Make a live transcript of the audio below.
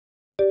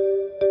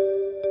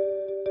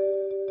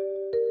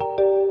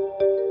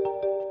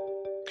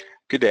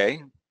Good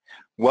day.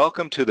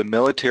 Welcome to the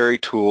Military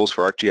Tools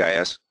for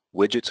ArcGIS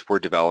Widgets for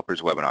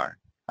Developers webinar.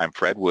 I'm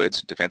Fred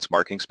Woods, Defense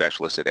Marketing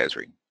Specialist at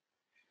Esri.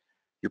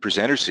 Your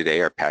presenters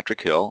today are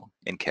Patrick Hill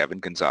and Kevin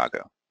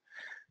Gonzaga.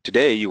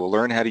 Today you will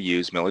learn how to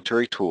use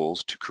military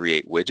tools to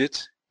create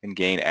widgets and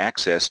gain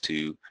access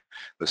to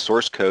the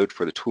source code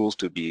for the tools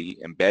to be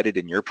embedded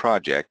in your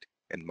project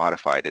and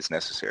modified as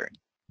necessary.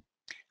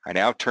 I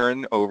now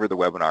turn over the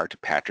webinar to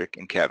Patrick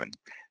and Kevin.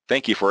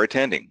 Thank you for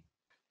attending.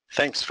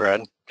 Thanks,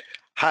 Fred.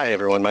 Hi,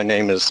 everyone. My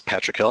name is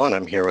Patrick Hill, and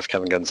I'm here with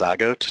Kevin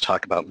Gonzaga to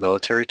talk about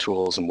military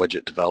tools and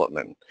widget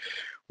development.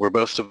 We're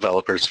both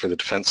developers for the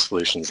Defense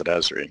Solutions at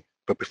Esri.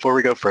 But before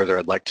we go further,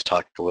 I'd like to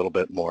talk a little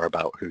bit more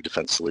about who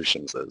Defense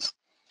Solutions is.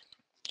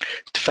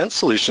 Defense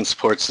Solutions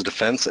supports the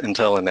defense,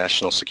 intel, and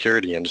national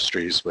security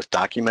industries with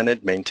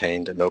documented,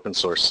 maintained, and open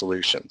source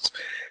solutions.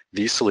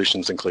 These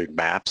solutions include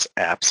maps,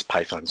 apps,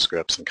 Python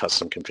scripts, and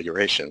custom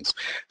configurations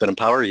that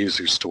empower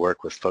users to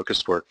work with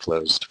focused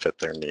workflows to fit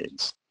their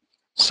needs.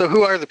 So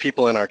who are the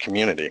people in our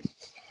community?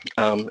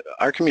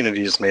 Our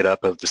community is made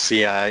up of the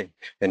CI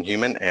and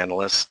human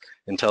analysts,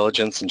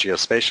 intelligence and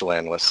geospatial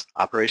analysts,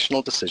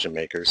 operational decision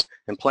makers,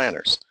 and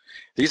planners.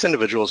 These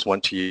individuals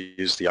want to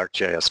use the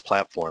ArcGIS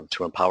platform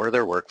to empower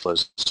their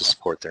workflows to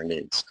support their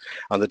needs.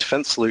 On the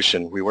Defense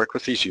Solution, we work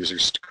with these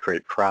users to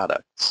create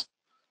products.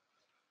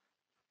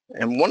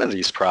 And one of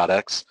these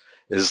products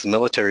is the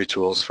Military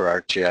Tools for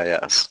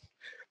ArcGIS.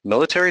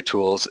 Military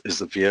Tools is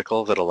the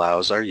vehicle that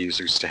allows our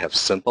users to have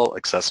simple,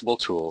 accessible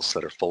tools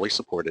that are fully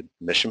supported,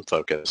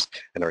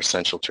 mission-focused, and are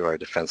essential to our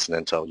defense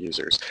and intel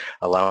users,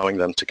 allowing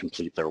them to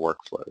complete their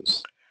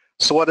workflows.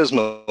 So what is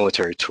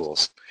Military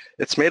Tools?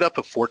 It's made up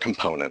of 4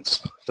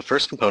 components. The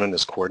first component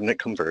is coordinate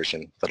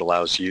conversion that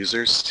allows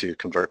users to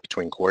convert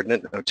between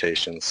coordinate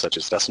notations such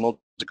as decimal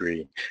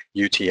degree,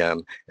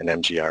 UTM, and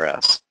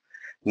MGRS.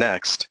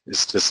 Next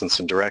is distance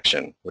and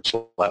direction, which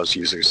allows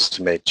users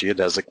to make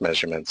geodesic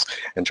measurements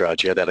and draw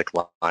geodetic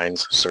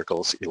lines,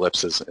 circles,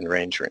 ellipses, and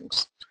range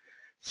rings.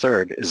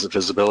 Third is the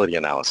visibility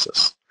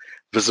analysis.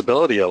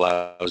 Visibility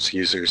allows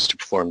users to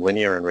perform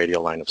linear and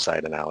radial line of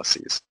sight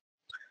analyses.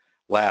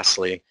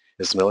 Lastly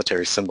is the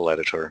military symbol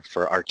editor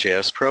for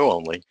ArcGIS Pro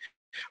only,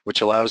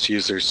 which allows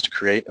users to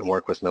create and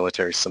work with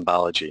military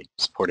symbology,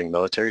 supporting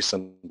military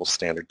symbol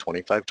standard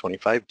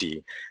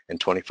 2525D and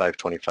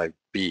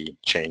 2525B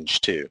change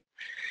 2.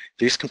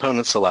 These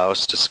components allow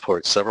us to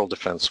support several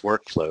defense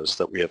workflows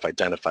that we have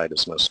identified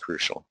as most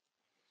crucial.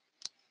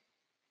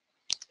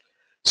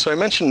 So I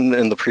mentioned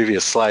in the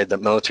previous slide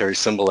that Military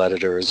Symbol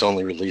Editor is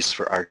only released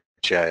for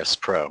ArcGIS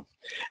Pro.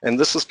 And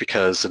this is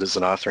because it is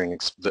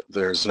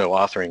there's no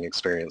authoring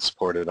experience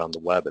supported on the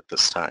web at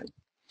this time.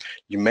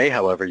 You may,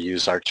 however,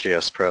 use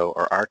ArcGIS Pro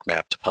or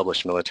ArcMap to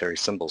publish military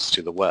symbols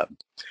to the web.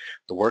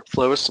 The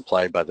workflow is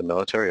supplied by the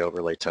military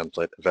overlay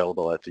template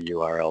available at the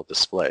URL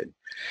displayed.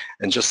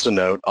 And just a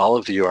note, all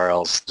of the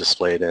URLs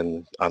displayed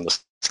on the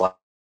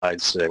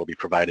slides today will be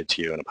provided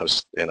to you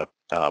in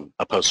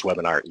a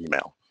post-webinar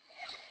email.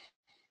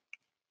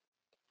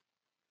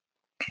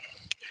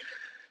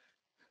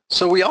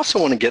 So we also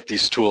want to get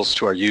these tools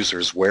to our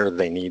users where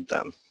they need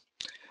them.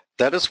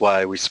 That is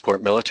why we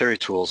support military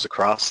tools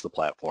across the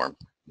platform.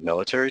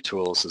 Military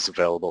Tools is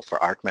available for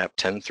ArcMap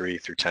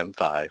 10.3 through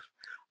 10.5,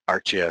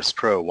 ArcGIS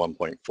Pro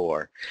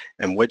 1.4,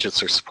 and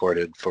widgets are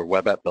supported for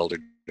Web App Builder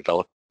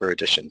Developer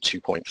Edition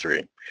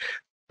 2.3.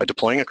 By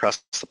deploying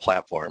across the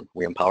platform,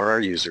 we empower our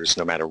users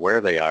no matter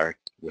where they are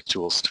with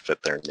tools to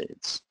fit their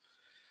needs.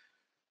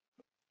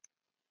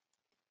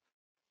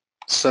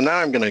 So now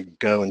I'm going to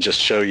go and just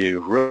show you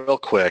real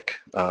quick,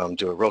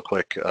 do a real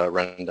quick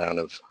rundown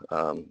of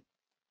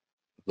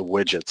the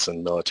widgets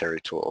and military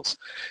tools.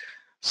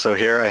 So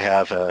here I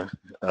have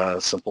a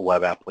simple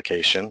web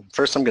application.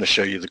 First I'm going to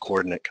show you the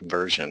coordinate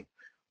conversion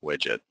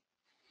widget.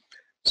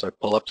 So I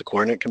pull up the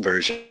coordinate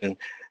conversion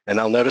and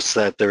I'll notice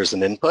that there's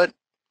an input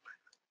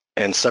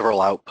and several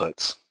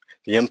outputs.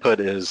 The input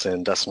is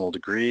in decimal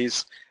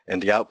degrees and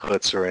the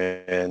outputs are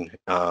in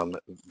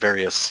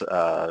various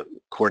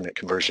coordinate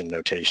conversion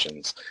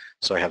notations.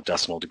 So I have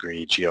decimal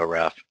degree,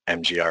 georef,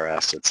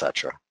 MGRS,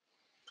 etc.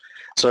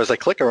 So as I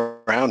click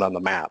around on the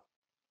map,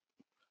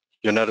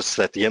 you'll notice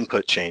that the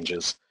input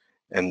changes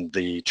and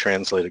the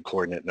translated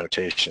coordinate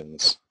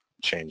notations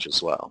change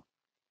as well.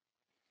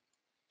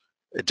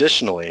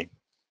 Additionally,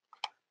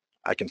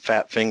 I can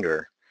fat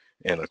finger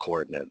in a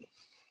coordinate.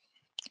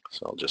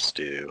 So I'll just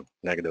do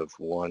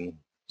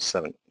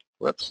 -1.7,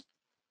 whoops,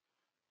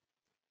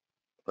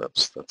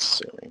 that's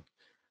zooming.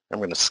 I'm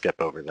going to skip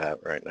over that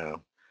right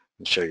now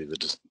and show you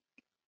it's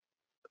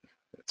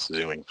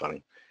zooming funny.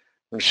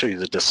 I'm going to show you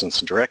the distance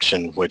and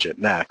direction widget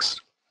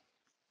next.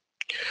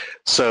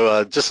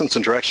 So distance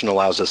and direction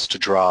allows us to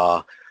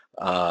draw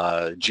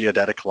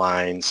geodetic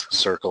lines,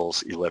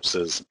 circles,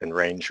 ellipses, and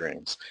range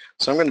rings.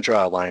 So I'm going to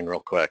draw a line real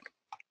quick.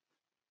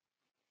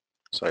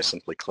 So I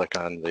simply click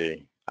on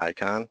the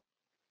icon,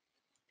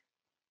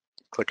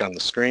 click on the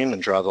screen,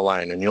 and draw the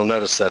line. And you'll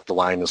notice that the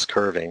line is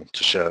curving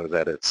to show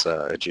that it's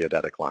a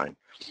geodetic line.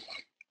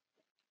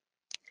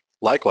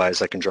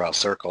 Likewise, I can draw a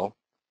circle.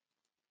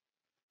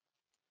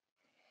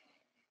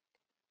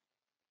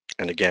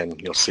 And again,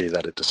 you'll see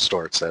that it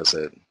distorts as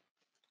it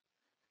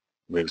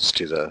moves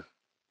to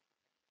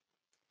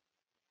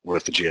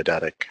with the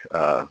geodetic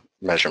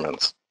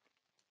measurements.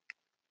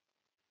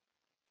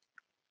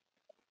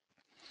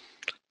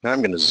 Now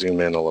I'm going to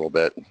zoom in a little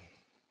bit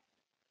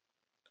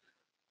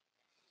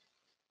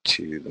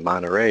to the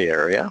Monterey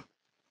area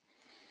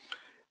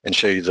and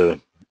show you the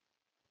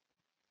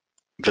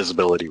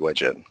visibility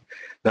widget.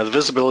 Now the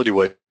visibility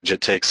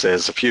widget takes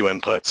as a few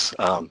inputs.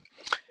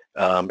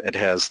 It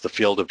has the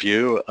field of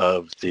view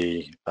of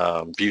the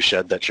view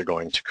shed that you're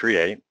going to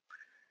create,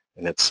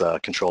 and it's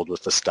controlled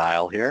with the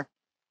style here.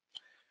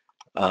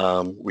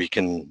 We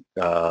can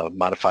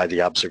modify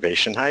the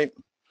observation height,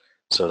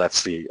 so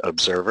that's the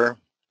observer.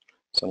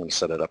 So I'm going to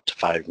set it up to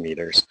 5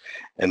 meters.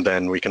 And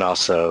then we can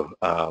also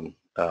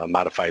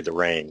modify the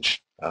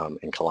range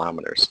in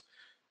kilometers.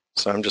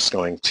 So I'm just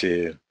going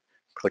to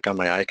click on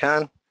my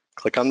icon,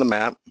 click on the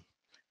map,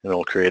 and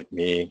it'll create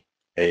me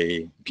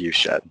a view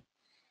shed.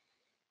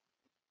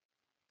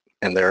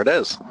 And there it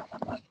is.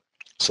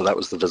 So that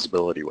was the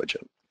visibility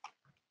widget.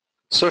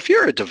 So if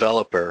you're a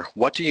developer,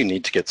 what do you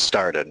need to get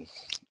started?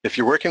 If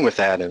you're working with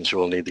add-ins, you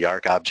will need the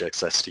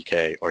ArcObjects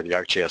SDK or the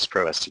ArcGIS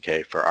Pro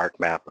SDK for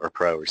ArcMap or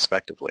Pro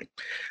respectively.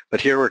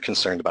 But here we're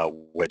concerned about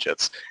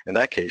widgets. In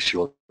that case, you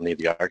will need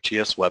the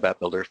ArcGIS Web App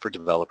Builder for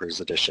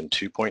Developers Edition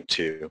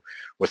 2.2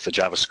 with the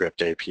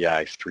JavaScript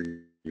API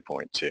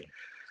 3.2.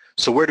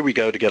 So where do we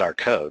go to get our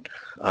code?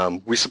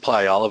 We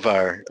supply all of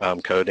our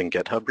code in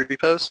GitHub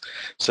repos.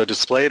 So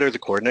displayed are the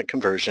coordinate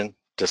conversion,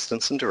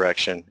 distance and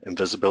direction, and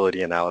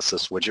visibility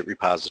analysis widget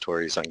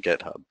repositories on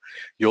GitHub.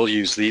 You'll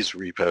use these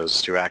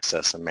repos to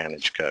access and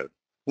manage code.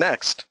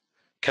 Next,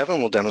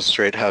 Kevin will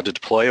demonstrate how to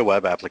deploy a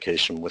web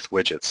application with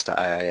widgets to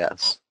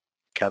IIS.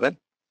 Kevin?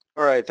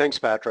 All right, thanks,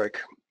 Patrick.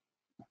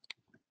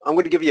 I'm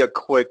going to give you a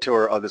quick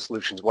tour of the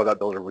Solutions Web App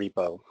Builder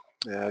repo.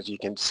 As you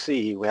can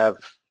see, we have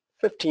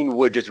 15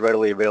 widgets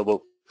readily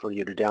available for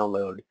you to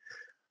download,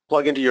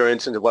 plug into your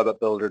instance of Web App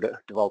Builder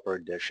Developer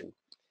Edition.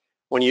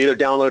 When you either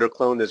download or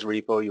clone this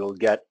repo, you'll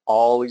get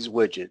all these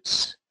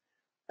widgets.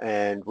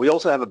 And we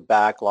also have a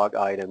backlog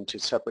item to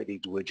separate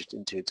these widgets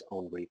into its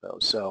own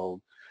repo.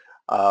 So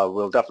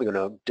we're definitely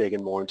going to dig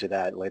in more into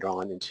that later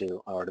on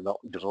into our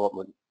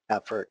development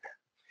effort.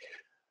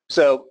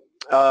 So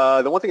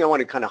the one thing I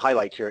want to kind of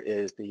highlight here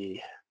is the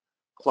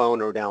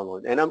clone or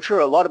download. And I'm sure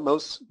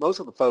most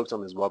of the folks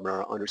on this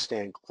webinar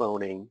understand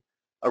cloning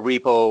a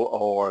repo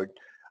or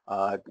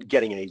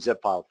getting a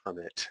zip file from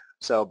it.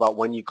 So, but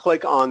when you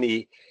click on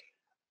the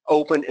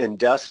Open in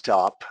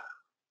Desktop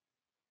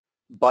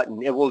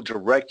button, it will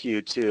direct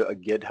you to a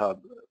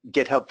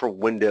GitHub for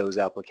Windows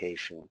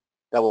application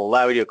that will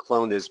allow you to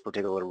clone this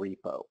particular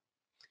repo.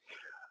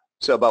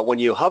 So, but when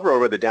you hover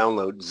over the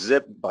Download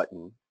Zip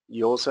button,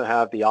 you also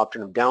have the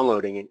option of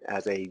downloading it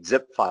as a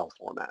zip file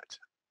format.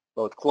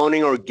 Both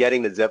cloning or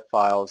getting the zip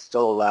file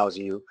still allows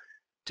you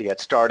to get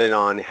started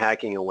on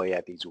hacking away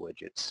at these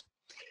widgets.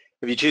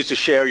 If you choose to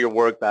share your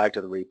work back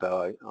to the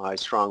repo, I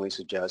strongly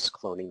suggest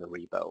cloning the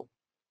repo.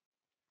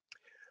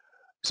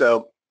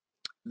 So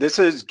this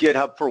is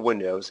GitHub for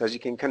Windows. As you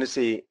can kind of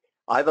see,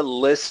 I have a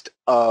list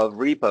of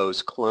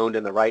repos cloned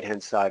in the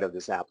right-hand side of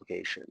this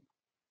application.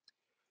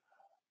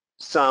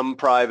 Some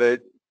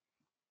private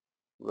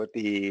with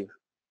the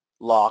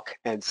lock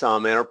and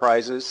some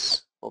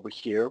enterprises over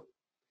here.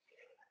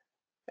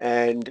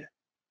 And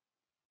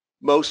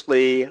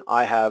mostly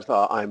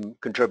I'm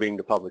contributing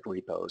to public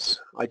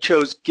repos. I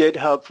chose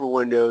GitHub for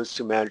Windows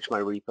to manage my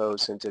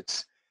repos since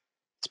it's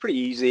pretty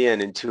easy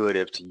and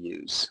intuitive to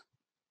use.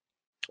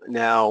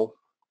 Now,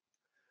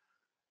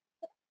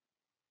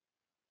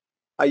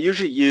 I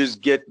usually use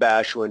git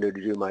bash window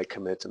to do my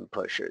commits and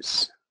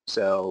pushes.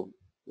 So,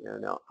 you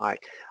know, I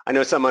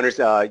know some others,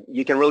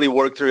 you can really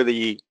work through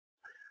the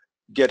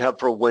GitHub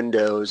for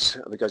Windows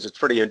because it's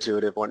pretty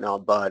intuitive,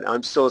 whatnot, but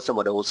I'm still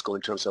somewhat old school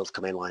in terms of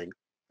command line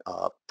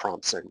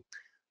prompts and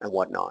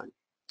whatnot.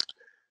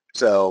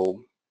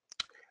 So,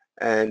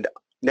 and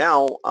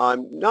now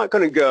I'm not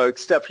going to go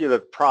step through the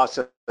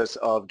process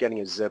of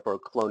getting a zip or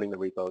cloning the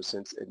repo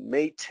since it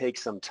may take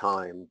some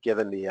time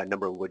given the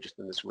number of widgets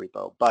in this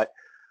repo, but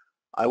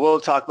I will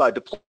talk about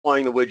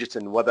deploying the widgets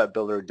in Web App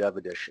Builder Dev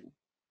Edition.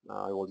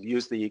 I will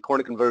use the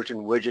coordinate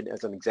conversion widget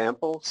as an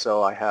example,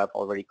 so I have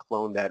already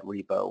cloned that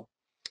repo.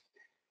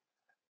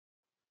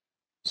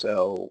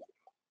 So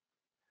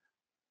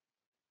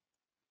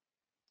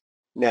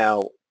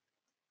now,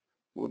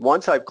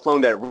 once I've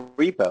cloned that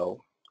repo,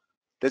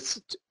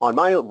 this on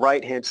my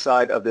right-hand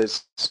side of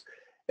this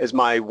is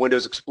my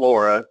Windows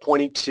Explorer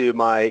pointing to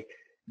my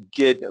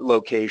Git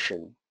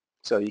location.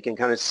 So you can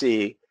kind of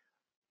see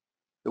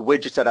the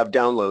widgets that I've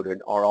downloaded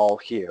are all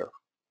here.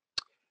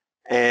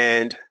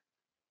 And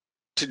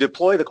to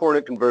deploy the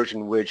coordinate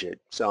conversion widget,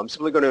 so I'm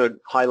simply going to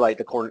highlight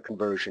the coordinate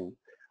conversion.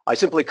 I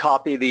simply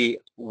copy the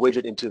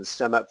widget into the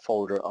STEM app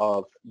folder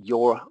of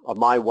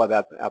my web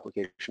app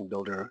application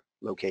builder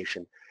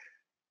location.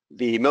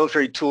 The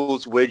military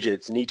tools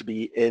widgets need to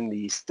be in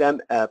the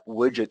STEM app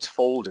widgets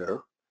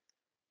folder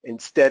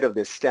instead of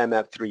the STEM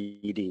app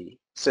 3D.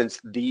 since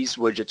these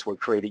widgets were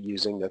created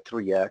using the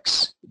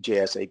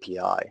 3x.js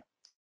API.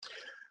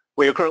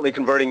 We are currently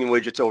converting the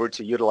widgets over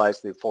to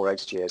utilize the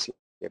 4x.js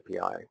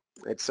API.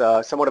 It's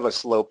somewhat of a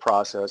slow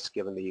process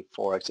given the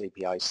 4x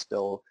API is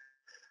still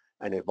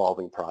an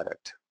evolving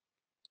product.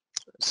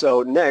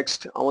 So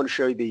next, I want to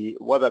show you the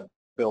web app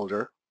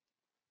builder.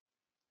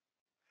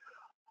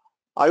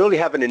 I already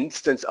have an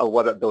instance of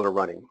web app builder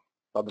running.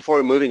 But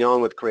before moving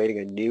on with creating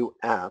a new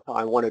app,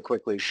 I want to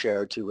quickly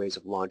share 2 ways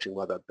of launching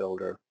web app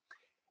builder.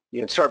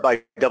 You can start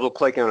by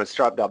double-clicking on a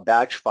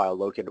start.batch file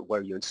located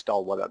where you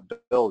install web app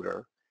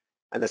builder.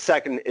 And the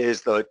second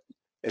is to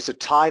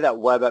tie that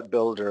web app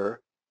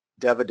builder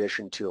dev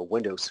edition to a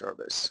Windows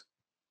service.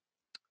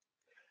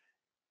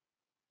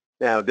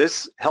 Now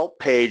this help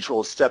page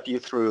will step you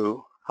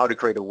through how to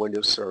create a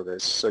Windows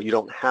service so you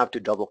don't have to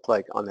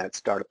double-click on that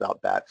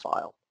start.bat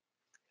file.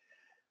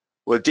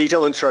 With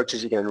detailed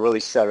instructions, you can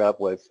really set it up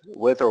with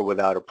or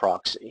without a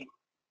proxy.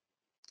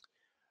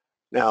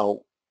 Now,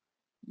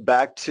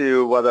 back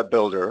to Web App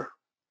Builder.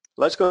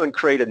 Let's go and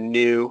create a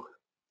new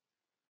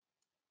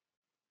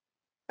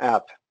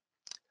app.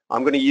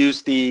 I'm going to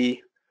use the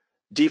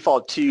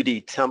default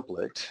 2D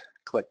template.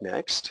 Click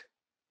Next.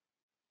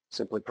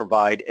 Simply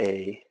provide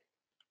a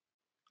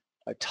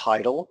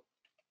title.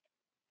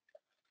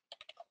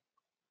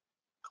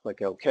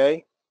 Click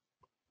OK.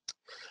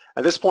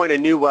 At this point, a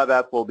new web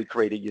app will be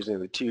created using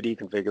the 2D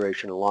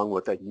configuration along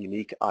with a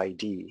unique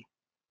ID.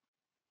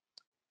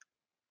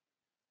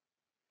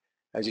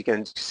 As you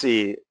can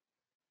see,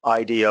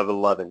 ID of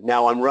 11.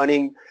 Now I'm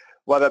running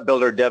Web App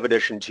Builder Dev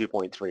Edition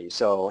 2.3,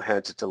 so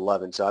hence it's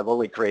 11. So I've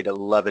only created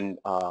 11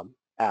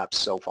 apps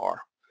so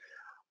far.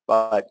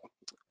 But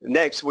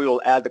next, we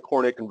will add the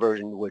coordinate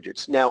conversion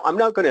widgets. Now I'm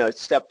not going to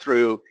step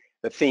through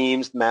the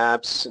themes,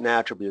 maps, and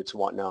attributes and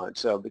whatnot.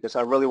 So because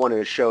I really wanted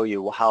to show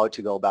you how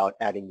to go about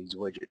adding these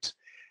widgets.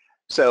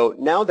 So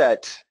now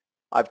that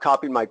I've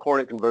copied my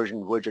coordinate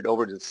conversion widget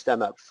over to the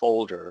STEM app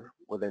folder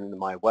within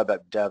my web app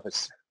dev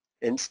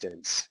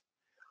instance,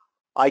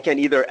 I can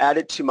either add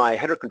it to my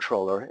header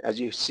controller. As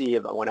you see,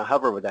 when I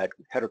hover over that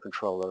header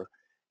controller,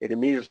 it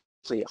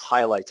immediately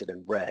highlights it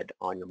in red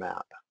on your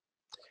map.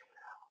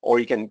 Or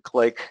you can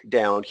click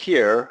down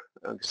here,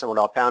 somewhat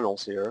off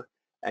panels here,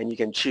 and you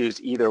can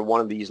choose either one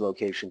of these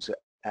locations to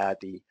add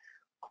the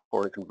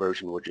coordinate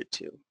conversion widget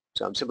to.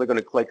 So I'm simply going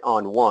to click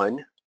on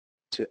one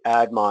to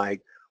add my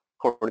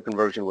coordinate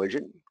conversion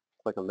widget.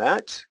 Click on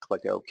that,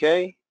 click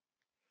OK,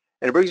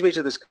 and it brings me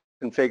to this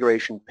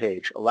configuration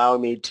page, allowing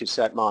me to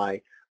set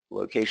my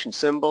location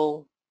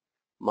symbol,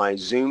 my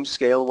zoom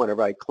scale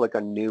whenever I click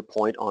a new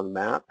point on the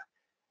map,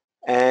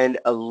 and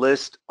a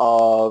list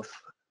of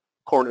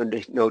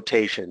coordinate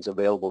notations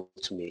available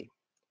to me.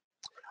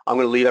 I'm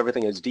going to leave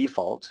everything as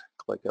default.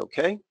 Click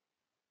OK.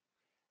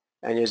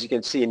 And as you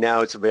can see,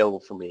 now it's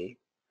available for me.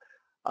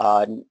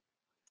 I'm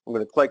going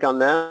to click on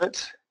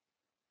that,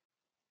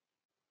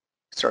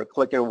 start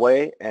clicking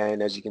away,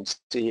 and as you can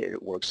see,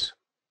 it works.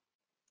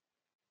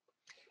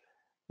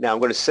 Now I'm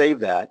going to save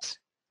that.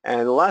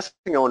 And the last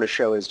thing I want to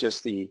show is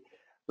just the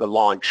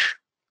launch.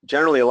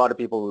 Generally, a lot of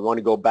people want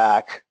to go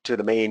back to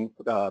the main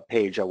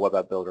page of Web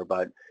App Builder,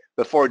 but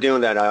before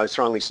doing that, I would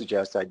strongly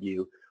suggest that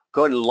you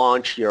go ahead and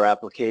launch your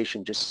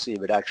application just to see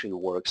if it actually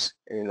works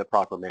in the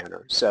proper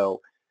manner. So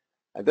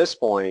at this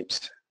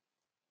point,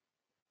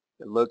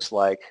 it looks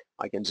like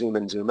I can zoom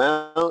in, zoom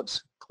out,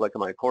 click on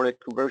my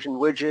coordinate conversion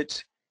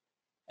widget,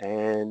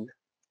 and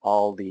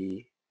all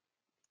the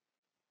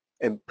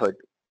input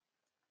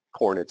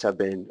coordinates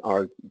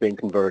are being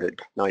converted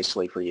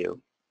nicely for you.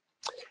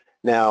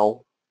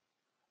 Now,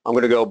 I'm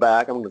going to go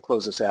back. I'm going to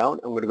close this out.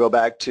 I'm going to go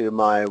back to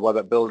my Web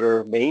App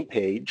Builder main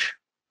page,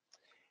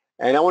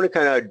 and I want to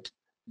kind of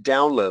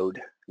download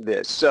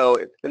this. So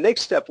the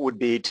next step would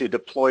be to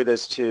deploy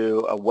this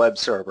to a web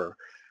server.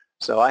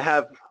 So I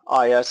have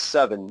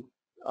IS7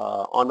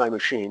 on my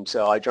machine,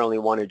 so I generally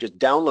want to just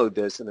download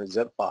this in a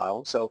zip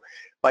file. So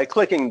by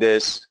clicking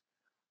this,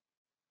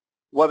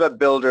 Web App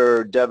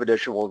Builder Dev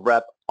Edition will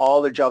wrap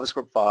all the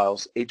JavaScript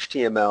files,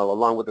 HTML,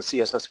 along with the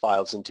CSS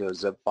files into a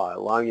zip file,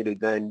 allowing you to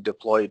then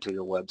deploy it to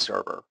your web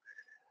server.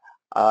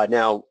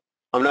 Now,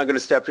 I'm not going to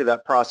step through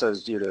that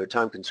process due to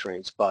time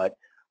constraints, but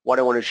what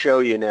I want to show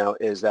you now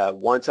is that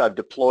once I've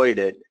deployed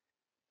it,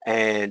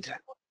 and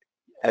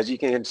as you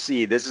can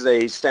see, this is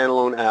a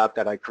standalone app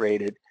that I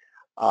created,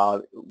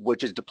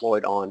 which is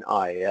deployed on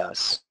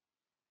IIS.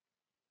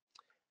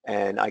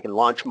 And I can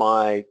launch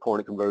my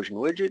coordinate conversion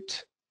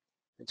widget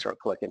and start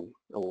clicking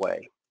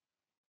away.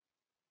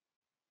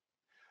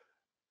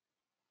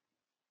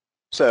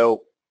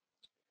 So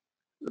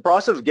the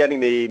process of getting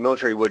the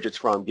military widgets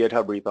from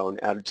GitHub repo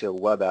and added to a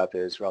web app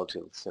is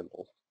relatively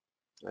simple.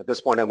 At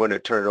this point, I'm going to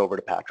turn it over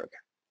to Patrick.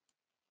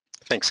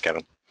 Thanks,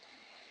 Kevin.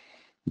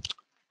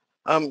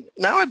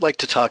 Now I'd like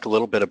to talk a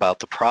little bit about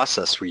the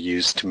process we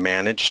use to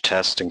manage,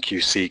 test, and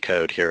QC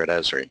code here at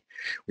Esri.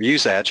 We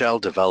use Agile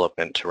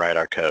development to write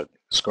our code,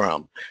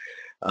 Scrum.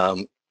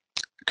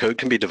 Code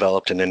can be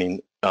developed in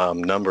any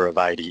number of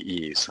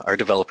IDEs. Our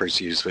developers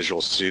use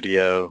Visual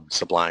Studio,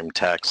 Sublime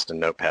Text, and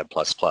Notepad++,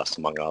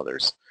 among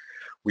others.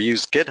 We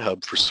use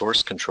GitHub for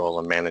source control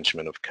and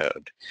management of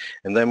code.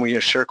 And then we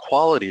assure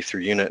quality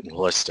through unit and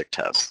holistic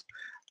tests.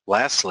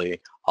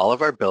 Lastly, all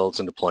of our builds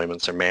and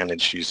deployments are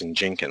managed using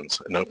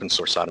Jenkins, an open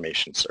source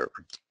automation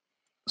server.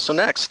 So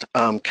next,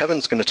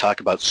 Kevin's going to talk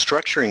about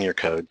structuring your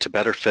code to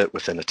better fit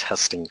within a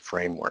testing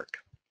framework.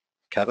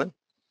 Kevin?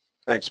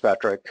 Thanks,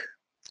 Patrick.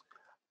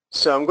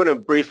 So I'm going to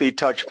briefly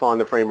touch upon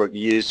the framework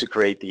used to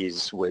create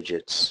these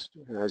widgets.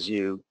 As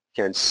you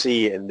can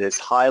see in this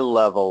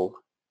high-level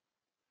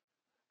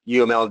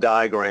UML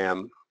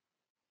diagram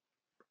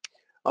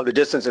of the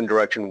distance and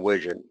direction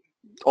widget.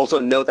 Also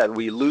note that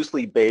we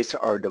loosely base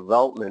our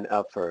development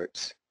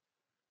efforts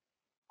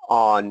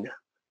on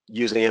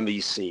using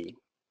MVC.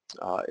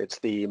 It's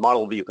the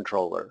model view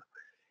controller.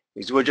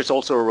 These widgets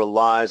also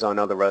relies on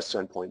other REST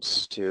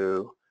endpoints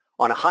to,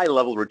 on a high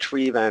level,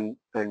 retrieve and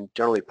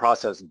generally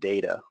process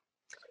data.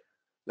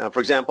 Now,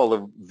 for example,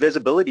 the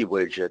visibility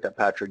widget that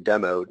Patrick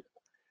demoed,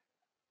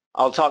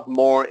 I'll talk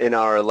more in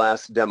our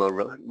last demo,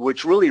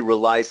 which really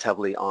relies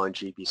heavily on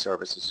GP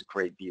services to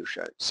create view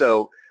shed.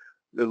 So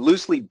the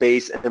loosely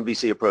based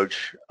MVC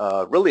approach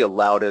really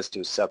allowed us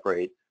to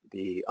separate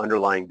the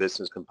underlying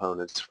business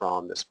components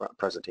from the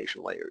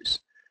presentation layers.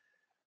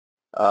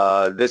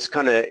 This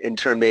kind of in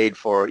turn made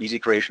for easy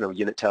creation of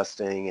unit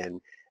testing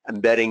and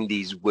embedding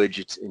these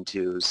widgets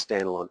into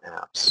standalone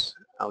apps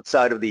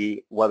outside of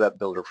the Web App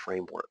Builder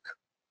framework.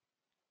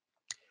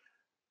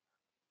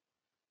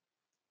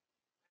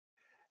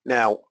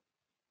 Now,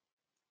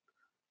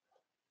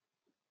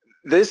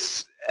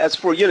 this, as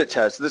for unit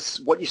tests,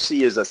 what you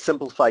see is a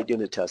simplified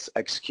unit test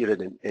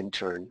executed in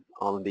intern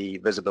on the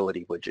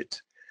visibility widget.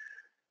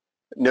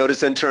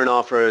 Notice intern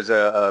offers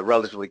a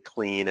relatively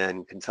clean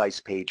and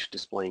concise page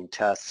displaying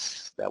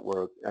tests that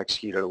were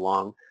executed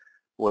along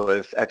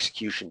with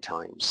execution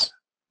times.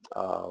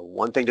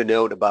 One thing to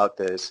note about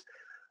this,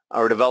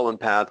 our development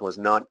path was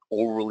not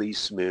overly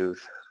smooth.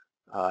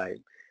 I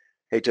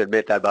hate to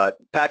admit that, but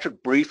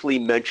Patrick briefly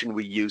mentioned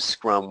we use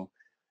Scrum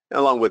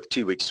along with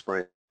 2-week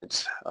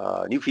sprints.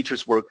 New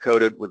features were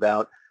coded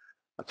without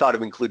a thought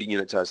of including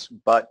unit tests,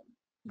 but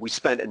we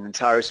spent an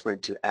entire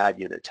sprint to add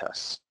unit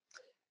tests.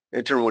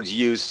 Intern was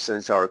used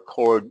since our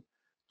core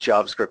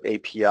JavaScript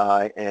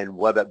API and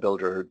Web App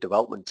Builder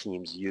development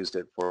teams used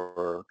it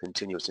for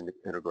continuous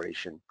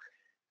integration.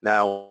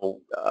 Now,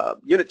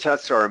 unit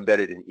tests are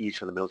embedded in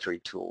each of the military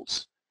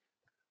tools.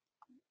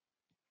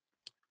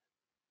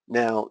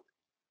 Now,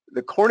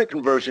 the coordinate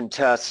conversion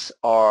tests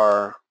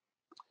are,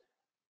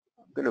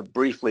 I'm going to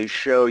briefly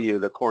show you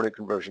the coordinate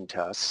conversion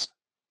tests.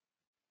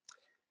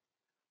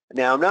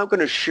 Now, I'm not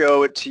going to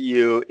show it to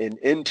you in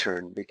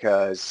intern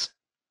because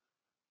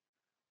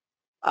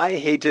I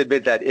hate to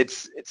admit that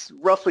it's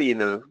roughly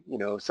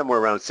somewhere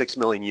around 6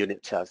 million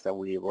unit tests that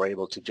we were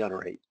able to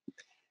generate.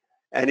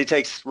 And it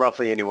takes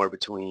roughly anywhere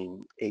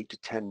between 8 to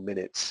 10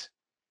 minutes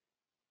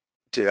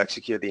to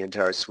execute the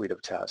entire suite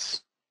of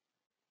tests.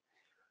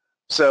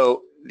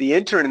 So the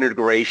intern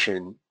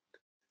integration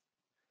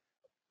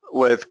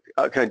with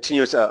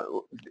continuous,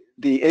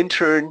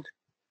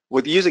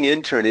 with using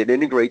intern, it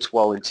integrates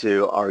well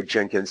into our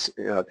Jenkins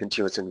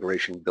continuous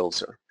integration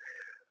builder.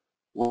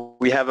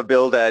 We have a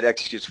build that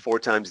executes 4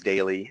 times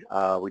daily.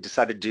 We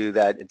decided to do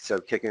that instead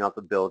of kicking off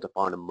the build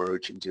upon a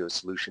merge into a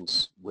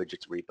solutions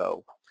widgets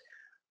repo.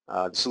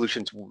 The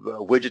solutions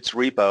widgets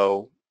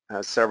repo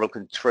has several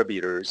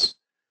contributors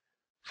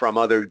from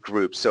other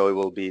groups, so it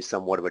will be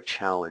somewhat of a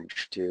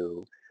challenge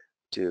to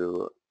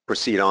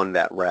proceed on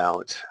that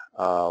route.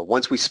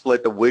 Once we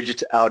split the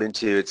widget out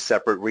into its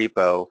separate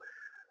repo,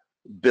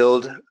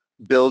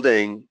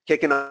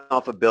 kicking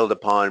off a build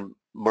upon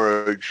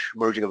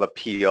merging of a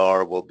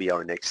PR will be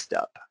our next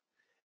step.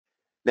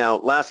 Now,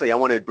 lastly, I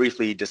want to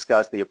briefly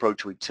discuss the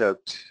approach we took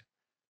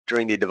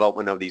during the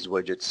development of these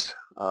widgets.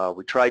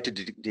 We tried to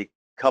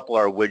decouple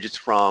our widgets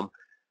from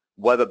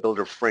Web App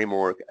Builder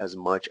framework as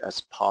much as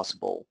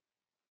possible,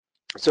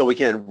 so we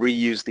can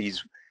reuse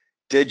these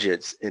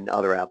digits in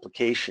other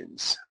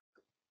applications.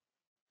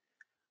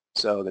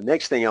 So the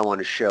next thing I want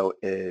to show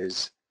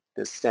is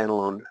this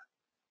standalone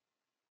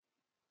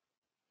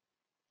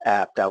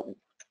app that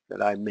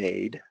I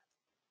made.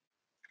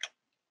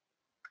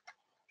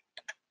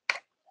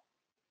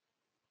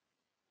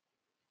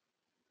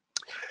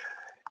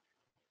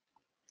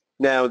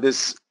 Now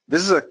this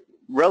is a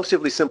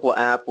relatively simple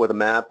app with a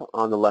map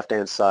on the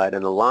left-hand side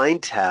and a line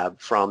tab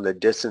from the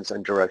distance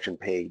and direction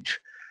page.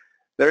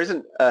 There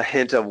isn't a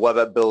hint of Web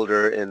App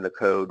Builder in the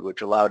code,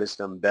 which allowed us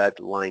to embed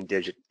the line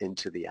digit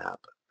into the app.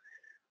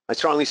 I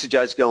strongly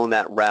suggest going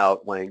that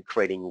route when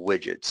creating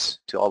widgets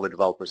to all the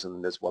developers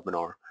in this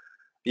webinar.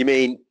 You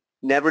may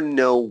never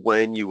know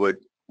when you would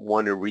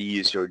want to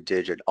reuse your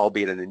digit,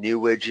 albeit in a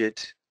new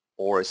widget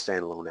or a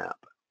standalone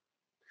app.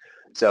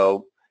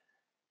 So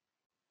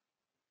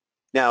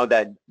now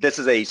that this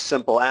is a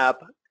simple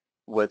app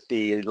with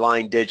the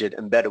line digit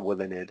embedded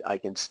within it, I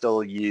can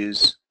still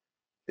use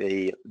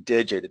the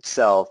digit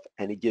itself,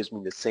 and it gives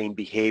me the same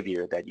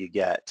behavior that you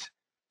get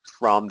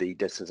from the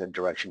distance and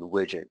direction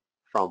widget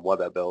from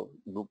Web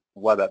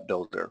App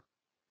Builder.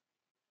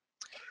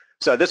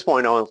 So at this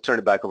point, I'll turn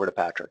it back over to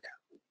Patrick.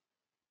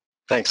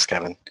 Thanks,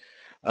 Kevin.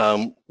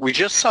 We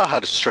just saw how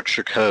to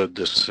structure code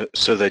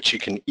so that you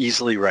can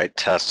easily write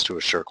tests to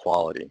assure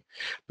quality.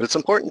 But it's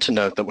important to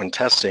note that when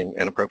testing,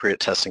 an appropriate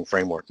testing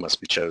framework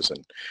must be chosen.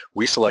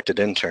 We selected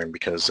Intern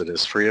because it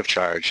is free of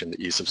charge and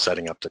the ease of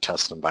setting up the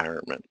test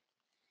environment.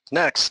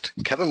 Next,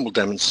 Kevin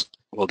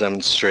will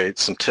demonstrate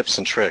some tips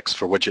and tricks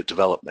for widget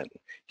development.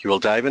 He will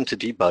dive into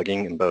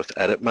debugging in both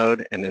edit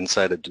mode and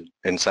inside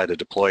a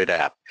deployed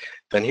app.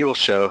 Then he will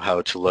show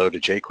how to load a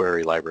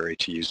jQuery library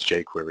to use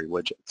jQuery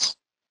widgets.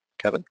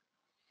 Kevin?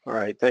 All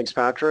right, thanks,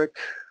 Patrick.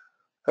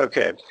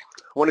 Okay,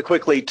 I want to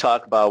quickly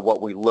talk about what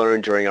we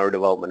learned during our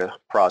development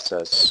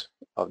process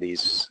of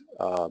these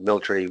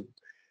military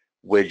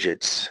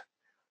widgets.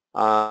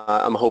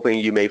 I'm hoping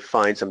you may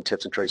find some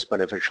tips and tricks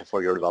beneficial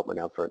for your development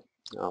effort.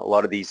 A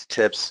lot of these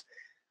tips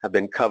have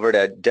been covered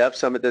at Dev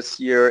Summit this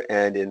year,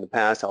 and in the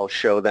past I'll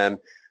show them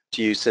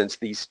to you since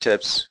these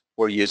tips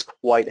were used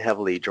quite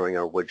heavily during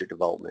our widget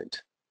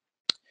development.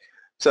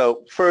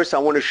 So first I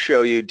want to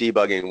show you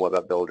debugging Web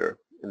App Builder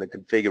in the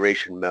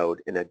configuration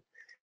mode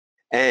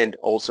and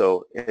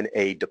also in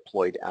a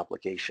deployed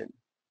application.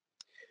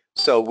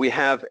 So we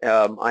have,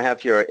 I have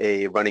here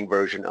a running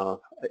version of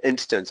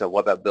instance of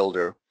Web App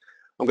Builder.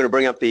 I'm going to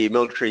bring up the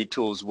Military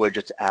Tools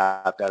Widgets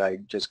app that I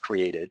just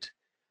created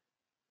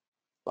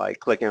by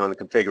clicking on the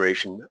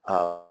configuration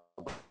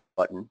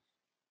button.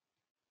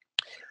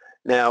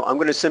 Now I'm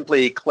going to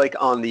simply click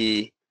on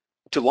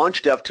to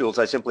launch DevTools,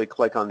 I simply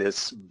click on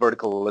this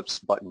vertical ellipse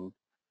button,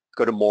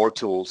 go to More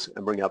Tools,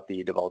 and bring up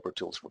the Developer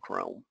Tools for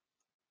Chrome.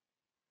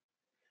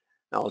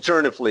 Now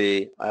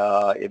alternatively,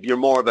 if you're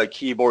more of a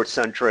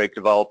keyboard-centric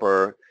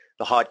developer,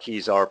 the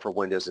hotkeys are for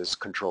Windows is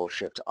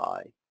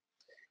Control-Shift-I.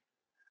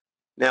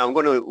 Now I'm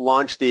going to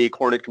launch the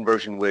coordinate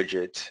conversion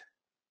widget.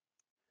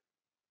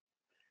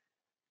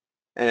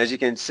 And as you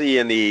can see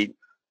in the,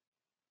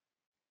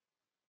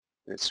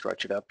 let's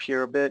stretch it up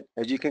here a bit.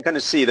 As you can kind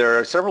of see, there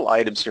are several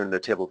items here in the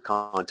table of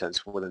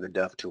contents within the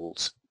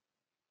DevTools.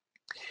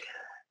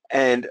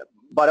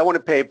 But I want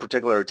to pay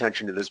particular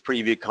attention to this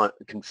preview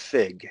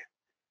config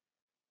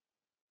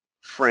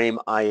frame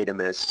item.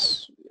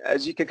 As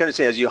you can kind of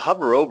see, as you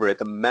hover over it,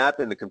 the map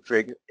in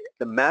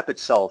the map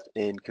itself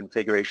in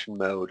configuration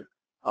mode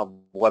of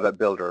Web App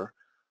Builder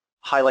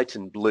highlights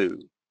in blue.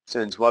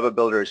 Since Web App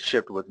Builder is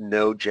shipped with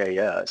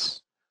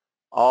Node.js,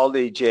 all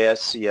the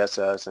JS,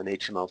 CSS, and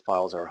HTML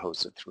files are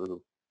hosted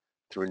through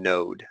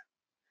Node.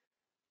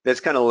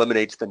 This kind of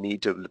eliminates the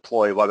need to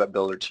deploy Web App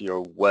Builder to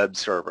your web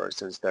server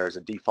since there's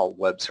a default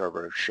web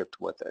server shipped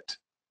with it.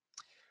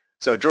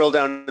 So drill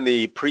down in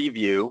the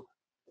preview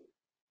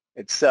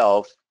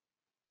itself,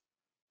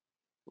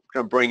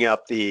 we're going to bring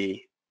up the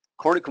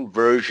coordinate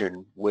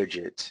conversion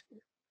widget.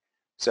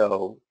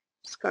 So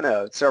it's kind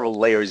of several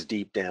layers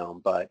deep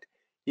down, but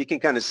you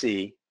can kind of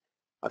see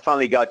I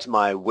finally got to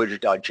my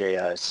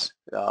widget.js,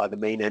 the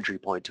main entry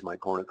point to my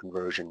coordinate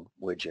conversion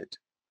widget.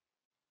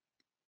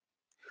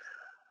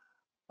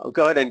 I'll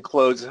go ahead and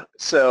close.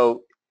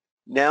 So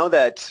now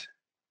that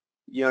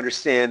you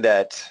understand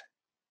that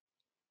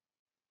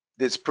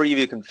this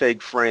preview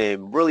config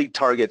frame really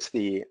targets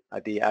the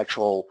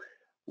actual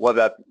web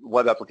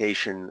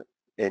application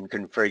in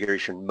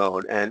configuration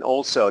mode, and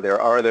also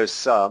there are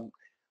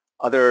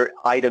other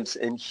items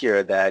in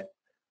here that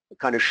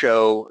kind of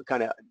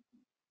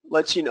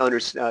lets you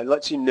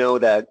know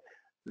that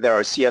there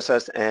are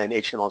CSS and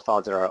HTML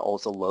files that are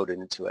also loaded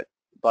into it.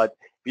 But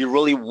if you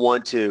really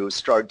want to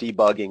start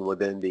debugging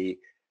within the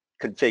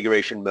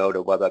configuration mode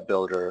of Web App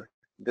Builder,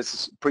 this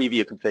is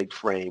preview config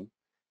frame,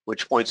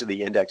 which points to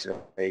the index of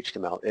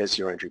HTML, is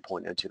your entry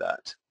point into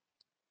that.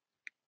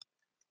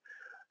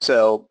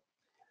 So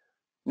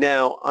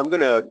now I'm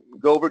going to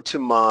go over to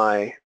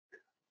my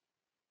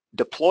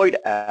deployed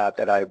app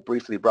that I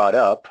briefly brought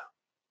up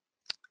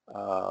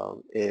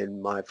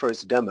in my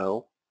first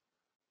demo.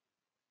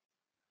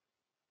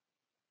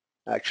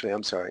 Actually,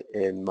 I'm sorry,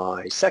 in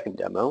my second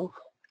demo.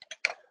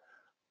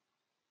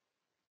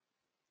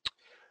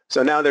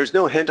 So now there's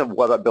no hint of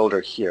Web App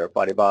Builder here,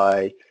 but if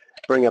I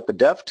bring up the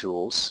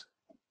DevTools,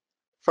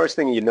 first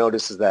thing you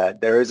notice is that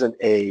there isn't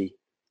any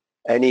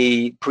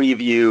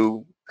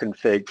preview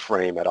config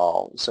frame at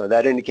all. So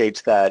that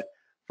indicates that,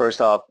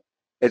 first off,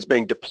 it's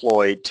being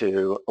deployed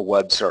to a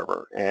web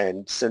server.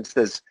 And since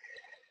this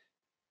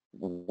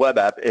web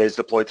app is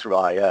deployed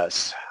through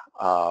IS,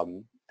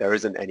 there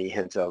isn't any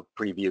hint of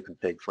preview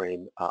config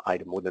frame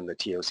item within the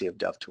TOC of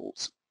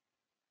DevTools.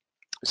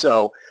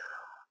 So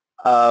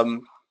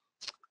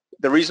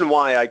the reason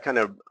why I kind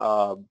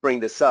of bring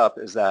this up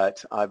is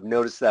that I've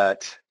noticed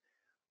that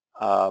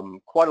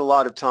quite a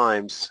lot of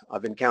times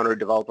I've encountered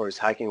developers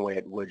hacking away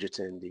at widgets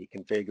in the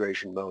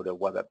configuration mode of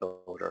Web App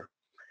Builder.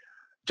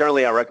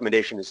 Generally, our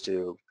recommendation is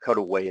to code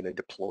away in a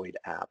deployed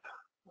app,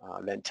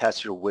 then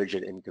test your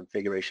widget in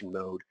configuration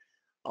mode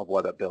of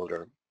Web App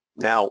Builder.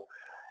 Now,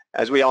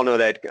 as we all know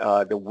that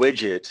the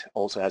widget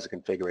also has a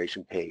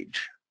configuration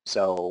page.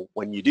 So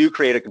when you do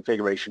create a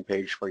configuration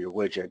page for your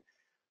widget,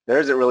 there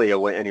isn't really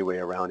any way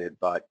around it,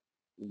 but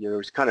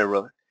there's kind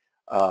of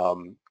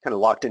kind of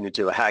locked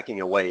into a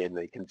hacking away in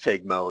the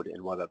config mode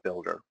in Web App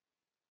Builder.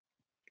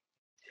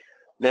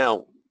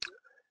 Now,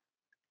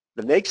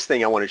 the next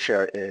thing I want to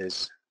share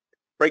is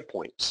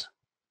breakpoints.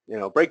 You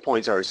know,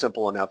 breakpoints are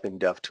simple enough in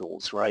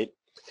DevTools, right?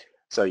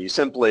 So you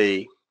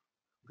simply,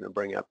 I'm going to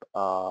bring up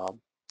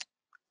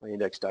my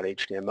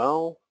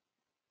index.html.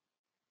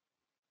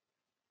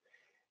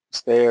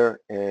 It's there,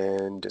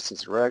 and this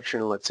is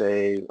direction. Let's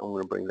say I'm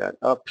going to bring that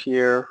up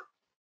here.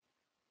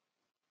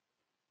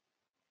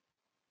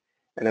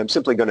 And I'm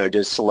simply going to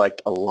just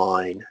select a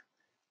line,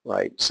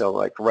 right? So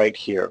like right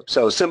here.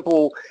 So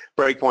simple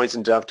breakpoints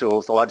in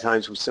DevTools, a lot of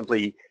times we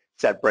simply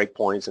set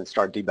breakpoints and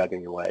start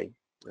debugging away.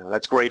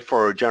 That's great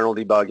for general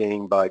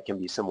debugging, but can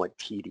be somewhat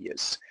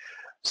tedious.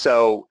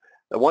 So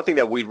the one thing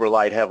that we've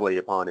relied heavily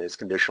upon is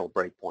conditional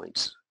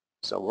breakpoints.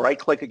 So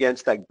right-click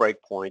against that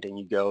breakpoint and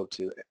you go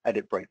to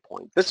Edit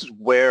Breakpoint. This is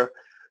where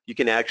you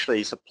can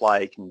actually supply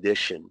a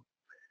condition.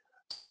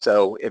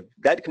 So if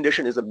that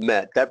condition isn't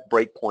met, that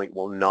breakpoint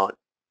will not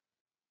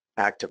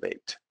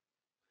activate.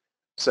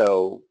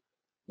 So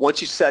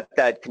once you set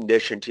that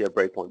condition to your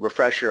breakpoint,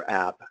 refresh your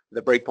app,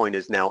 the breakpoint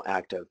is now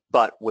active,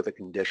 but with a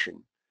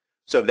condition.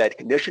 So if that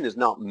condition is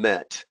not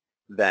met,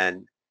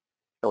 then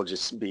it'll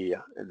just be,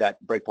 that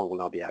breakpoint will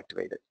not be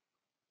activated.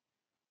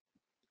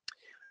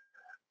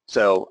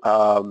 So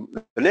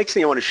the next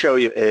thing I want to show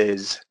you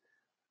is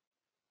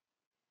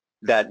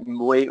that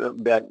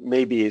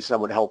may be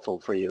somewhat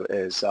helpful for you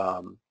is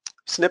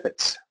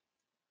snippets.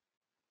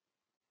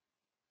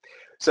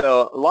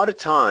 So a lot of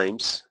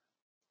times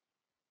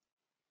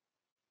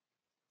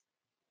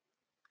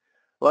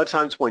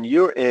when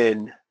you're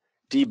in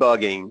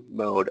debugging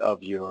mode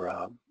of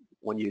your,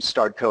 when you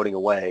start coding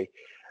away,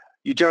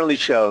 you generally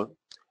show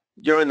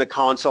you're in the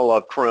console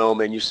of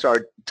Chrome and you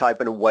start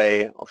typing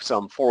away of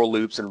some for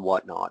loops and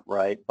whatnot,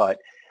 right? But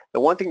the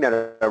one thing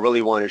that I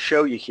really want to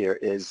show you here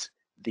is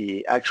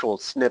the actual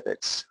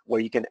snippets where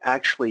you can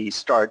actually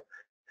start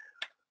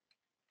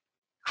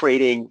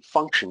creating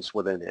functions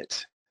within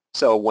it.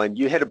 So when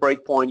you hit a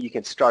breakpoint, you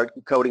can start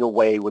coding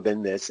away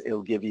within this.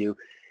 It'll give you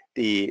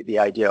the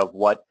idea of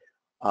what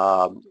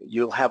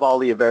you'll have all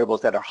the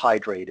variables that are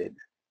hydrated.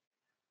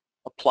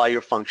 Apply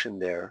your function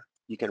there.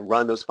 You can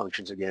run those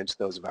functions against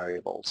those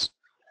variables.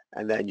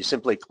 And then you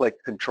simply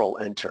click Control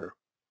Enter,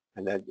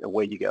 and then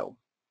away you go.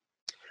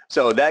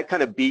 So that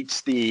kind of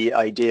beats the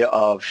idea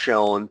of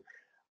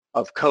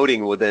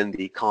coding within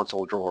the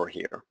console drawer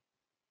here.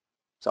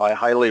 So I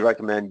highly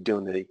recommend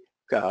doing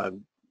the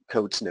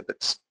code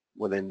snippets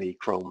within the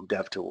Chrome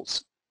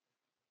DevTools.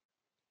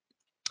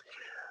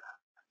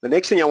 The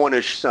next thing I want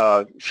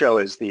to show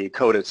is the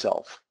code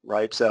itself,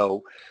 right?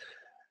 So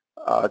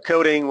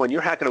coding, when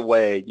you're hacking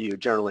away, you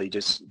generally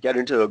just get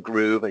into a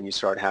groove and you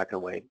start hacking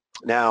away.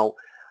 Now,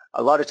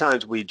 a lot of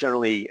times we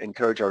generally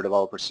encourage our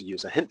developers to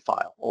use a hint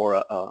file or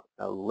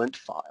a lint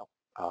file.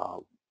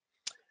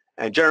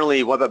 And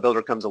generally, Web App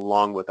Builder comes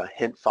along with a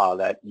hint file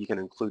that you can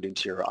include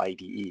into your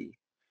IDE.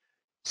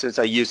 Since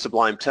I use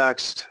Sublime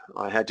Text,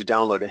 I had to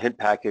download a hint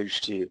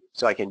package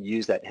so I can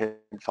use that hint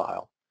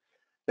file.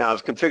 Now,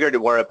 I've configured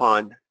it where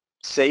upon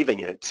saving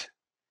it,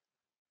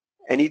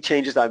 any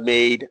changes I've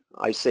made,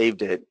 I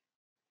saved it,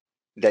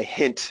 the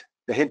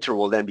hinter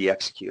will then be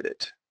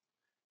executed.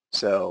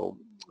 So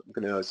I'm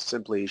going to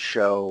simply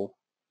show,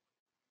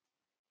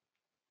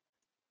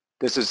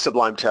 this is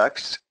Sublime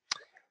Text,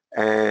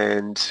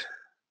 and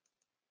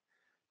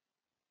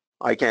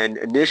I can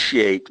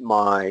initiate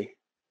my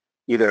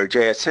either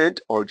JS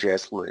hint or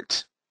JS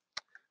lint,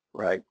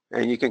 right?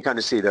 And you can kind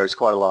of see there's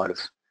quite a lot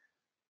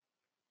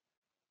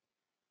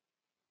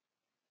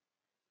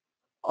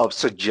of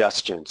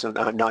suggestions and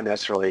not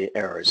necessarily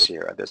errors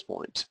here at this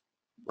point,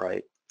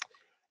 right?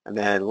 And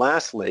then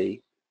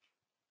lastly,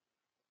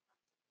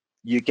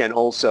 you can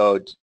also,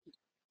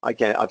 I've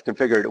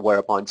configured it where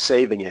upon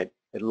saving it,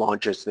 it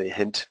launches the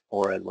hint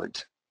or a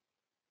lint.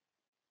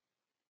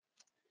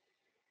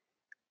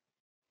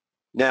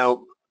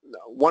 Now,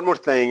 one more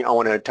thing I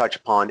want to touch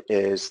upon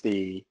is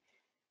the,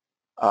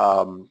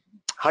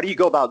 how do you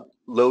go about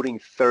loading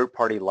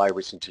third-party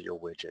libraries into your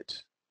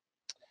widget?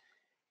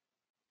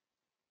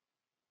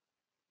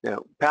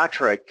 Now,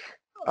 Patrick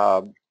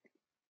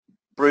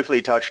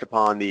briefly touched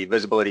upon the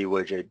visibility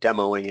widget,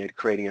 demoing it,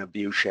 creating a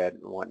view shed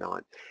and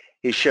whatnot.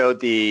 He showed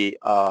the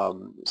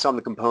some of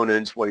the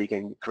components where you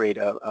can create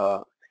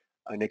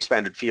an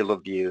expanded field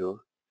of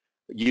view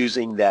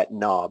using that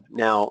knob.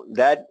 Now,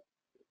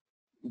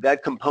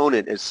 that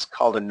component is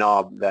called a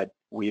knob that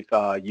we've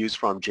used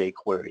from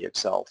jQuery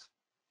itself.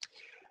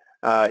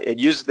 It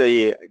uses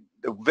the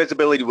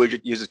visibility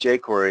widget uses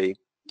jQuery,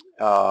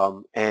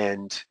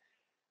 and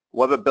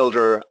Web App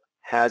Builder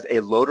has a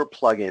loader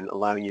plugin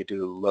allowing you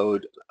to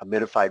load a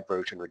minified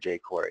version of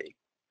jQuery.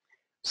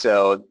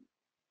 So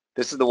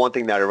this is the one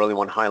thing that I really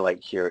want to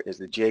highlight here is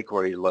the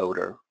jQuery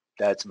loader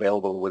that's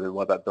available within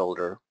Web App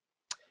Builder.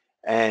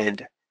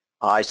 And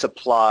I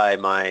supply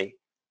my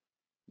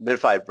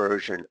minified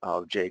version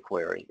of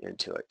jQuery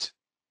into it.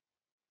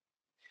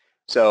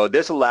 So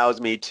this allows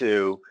me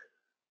to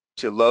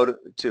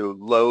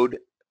load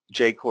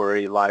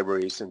jQuery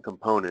libraries and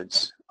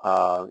components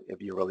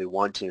if you really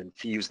want to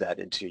infuse that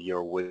into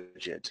your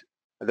widget.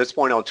 At this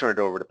point, I'll turn it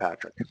over to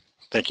Patrick.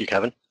 Thank you,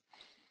 Kevin.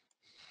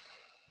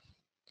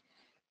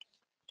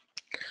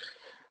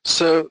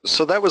 So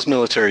that was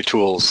military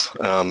tools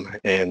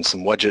and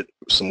some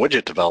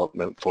widget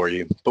development for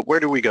you. But where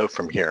do we go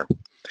from here?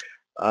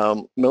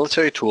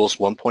 Military Tools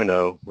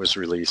 1.0 was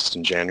released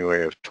in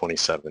January of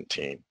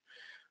 2017.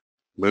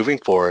 Moving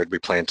forward, we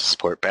plan to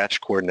support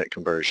batch coordinate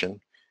conversion,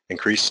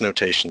 increase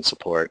notation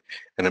support,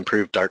 and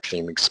improve dark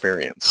theme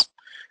experience.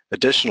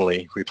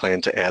 Additionally, we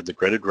plan to add the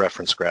gridded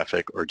reference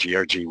graphic or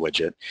GRG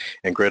widget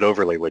and grid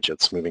overlay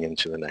widgets moving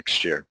into the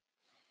next year.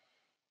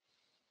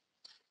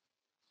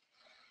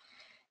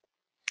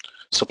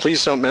 So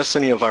please don't miss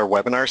any of our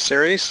webinar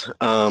series.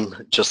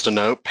 Just a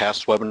note,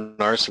 past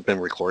webinars have been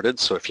recorded,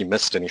 so if you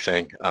missed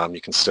anything, you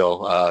can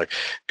still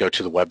go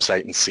to the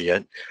website and see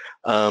it.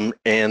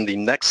 And the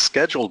next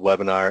scheduled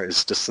webinar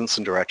is Distance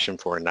and Direction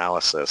for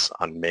Analysis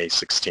on May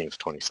 16th,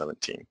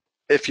 2017.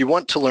 If you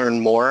want to learn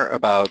more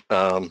about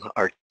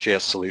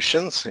ArcGIS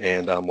solutions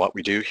and what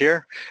we do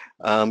here,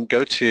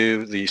 go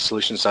to the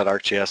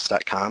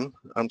solutions.arcgis.com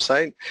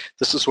site.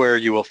 This is where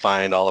you will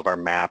find all of our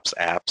maps,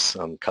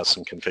 apps,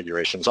 custom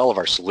configurations, all of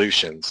our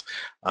solutions,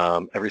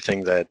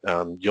 everything that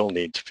you'll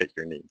need to fit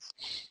your needs.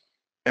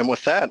 And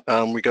with that,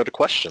 we go to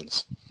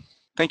questions.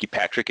 Thank you,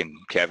 Patrick and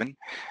Kevin.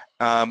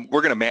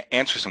 We're going to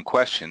answer some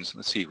questions.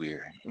 Let's see,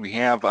 we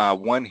have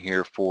one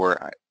here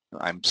for,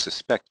 I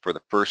suspect for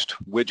the first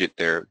widget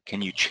there.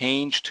 Can you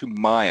change to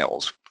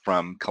miles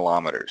from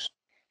kilometers?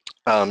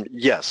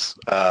 Yes,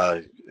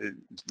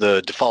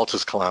 the default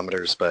is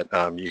kilometers, but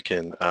you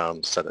can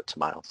set it to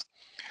miles.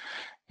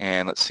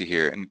 And let's see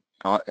here, and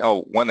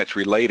one that's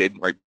related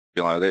right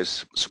below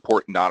this,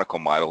 support nautical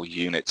mile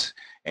units,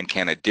 and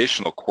can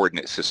additional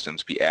coordinate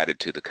systems be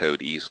added to the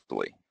code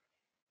easily?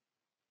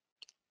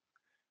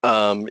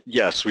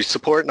 Yes, we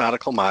support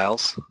nautical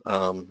miles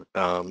on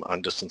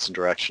distance and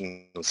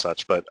direction and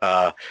such, but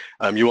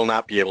you will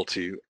not be able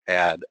to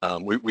add.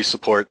 We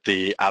support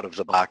the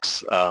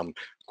out-of-the-box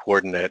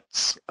coordinate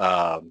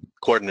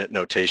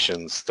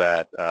notations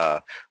that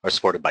are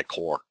supported by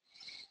Core.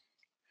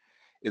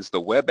 Is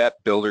the web app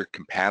builder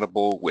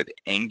compatible with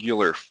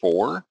Angular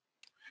 4?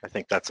 I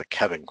think that's a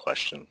Kevin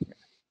question.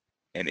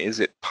 And is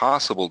it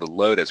possible to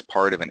load as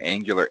part of an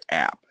Angular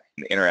app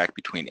and interact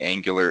between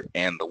Angular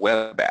and the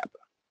web app?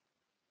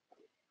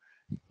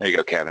 There you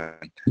go, Kevin.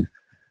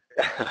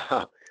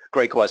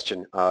 Great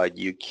question.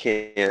 You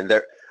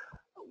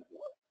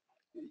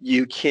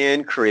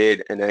can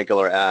create an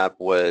Angular app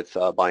with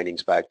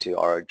bindings back to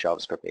our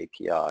JavaScript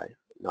API,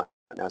 not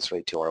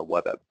necessarily to our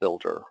web app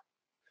builder.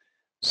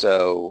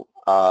 So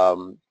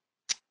to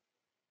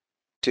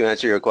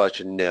answer your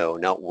question, no,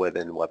 not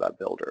within web app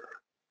builder,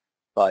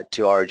 but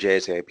to our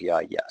JS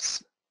API,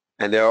 yes.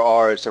 And there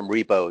are some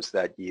repos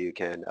that you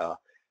can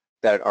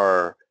that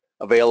are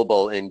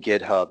available in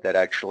GitHub that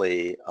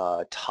actually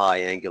tie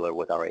Angular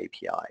with our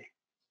API.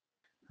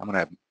 I'm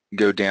going to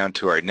go down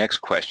to our next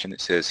question.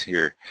 It says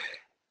here,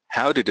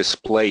 how to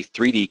display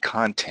 3D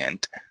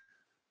content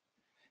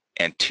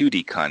and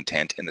 2D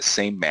content in the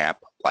same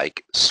map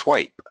like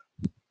swipe?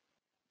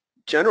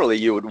 Generally,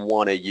 you would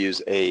want to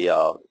use a,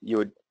 I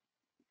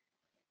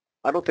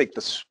don't think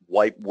the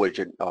swipe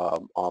widget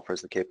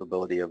offers the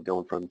capability of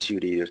going from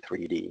 2D to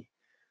 3D,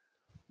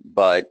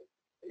 but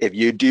if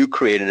you do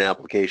create an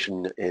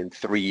application in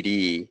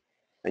 3D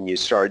and you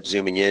start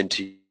zooming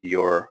into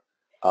your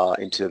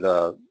into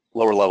the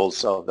lower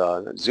levels of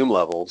the zoom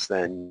levels,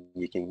 then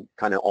you can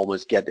kind of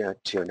almost get to a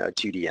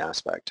 2D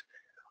aspect.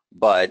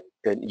 But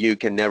you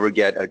can never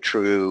get a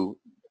true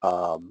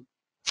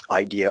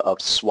idea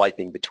of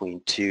swiping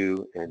between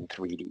 2 and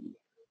 3D.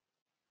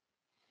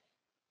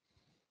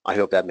 I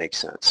hope that makes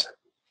sense.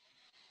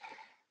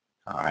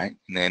 All right,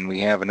 and then we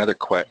have another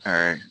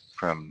question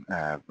from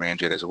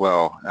Ranjit as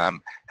well.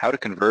 How to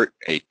convert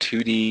a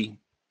 2D,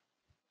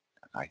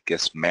 I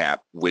guess,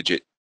 map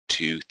widget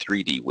to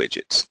 3D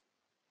widgets?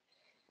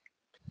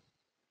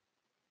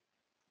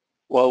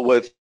 Well,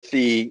 with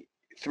the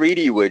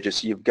 3D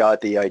widgets, you've got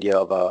the idea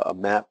of a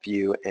map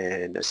view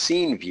and a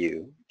scene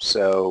view.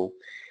 So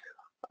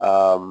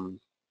I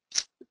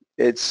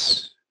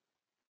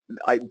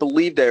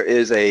believe there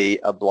is a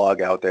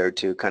blog out there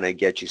to kind of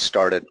get you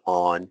started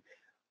on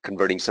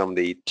converting some of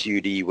the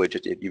 2D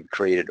widgets if you've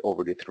created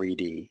over to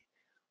 3D.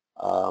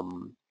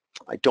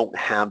 I don't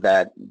have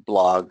that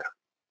blog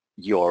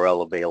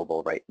URL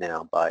available right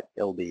now, but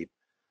it'll be,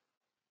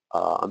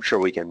 I'm sure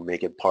we can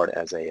make it part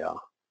as a,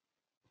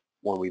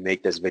 when we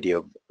make this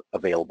video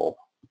available.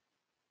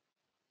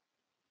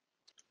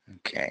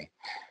 Okay.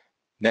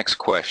 Next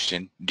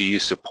question, do you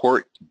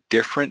support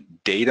different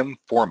datum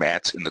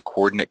formats in the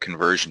coordinate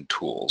conversion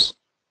tools,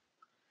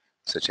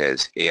 such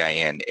as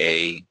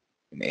AIN-A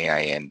and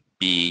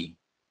AIN-B,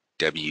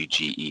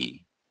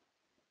 WGE?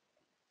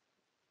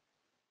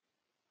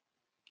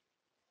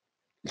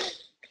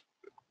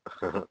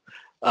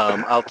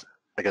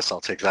 I guess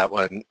I'll take that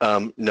one.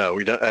 No,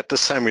 we don't. At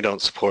this time, we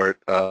don't support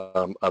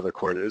other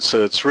coordinates.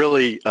 So it's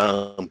really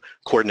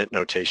coordinate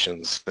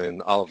notations,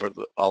 and all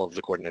of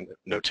the coordinate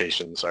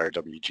notations are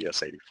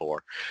WGS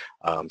 84.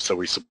 So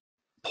we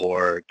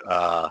support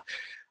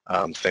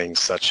things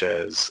such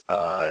as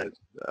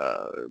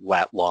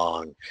lat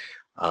long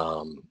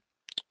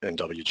and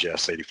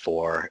WGS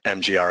 84,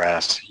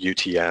 MGRS,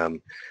 UTM,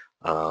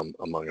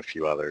 among a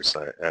few others.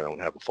 I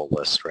don't have a full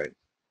list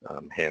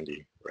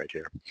handy right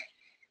here.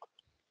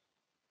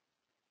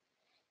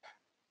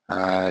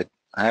 I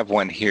have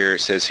one here.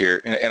 It says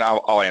here, and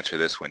I'll answer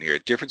this one here.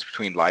 Difference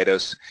between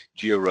Leidos,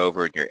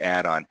 GeoRover, and your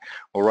add-on.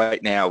 Well,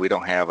 right now we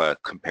don't have a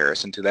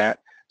comparison to that.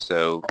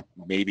 So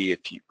maybe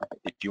if you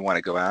want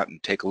to go out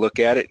and take a look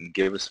at it and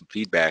give us some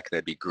feedback,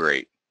 that'd be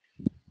great.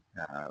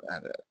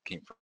 That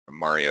came from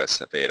Mario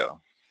Acevedo.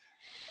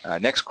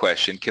 Next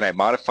question: can I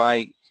modify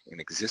an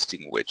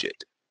existing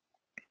widget?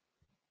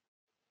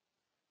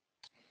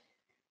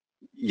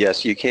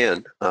 Yes, you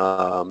can.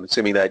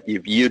 Assuming that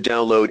if you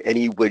download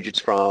any widgets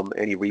from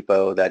any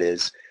repo that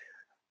is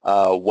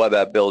web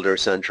app builder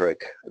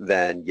centric,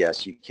 then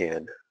yes, you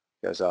can.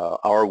 Because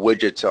our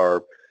widgets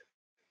are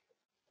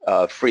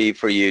free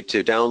for you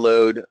to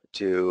download,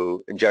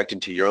 to inject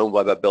into your own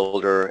web app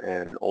builder,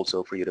 and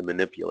also for you to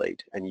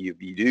manipulate. And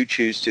if you do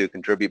choose to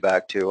contribute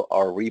back to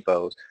our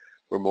repos,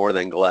 we're more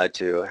than glad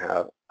to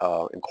have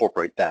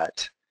incorporate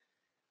that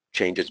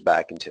changes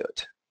back into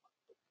it.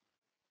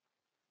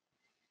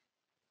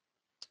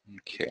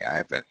 Okay, I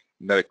have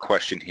another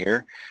question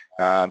here.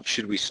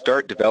 Should we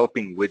start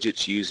developing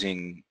widgets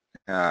using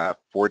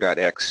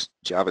 4.x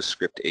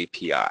JavaScript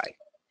API?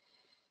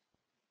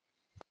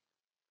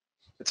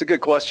 It's a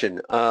good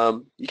question.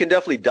 You can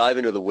definitely dive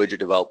into the widget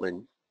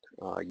development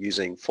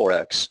using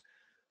 4x,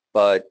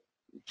 but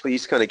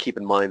please kind of keep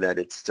in mind that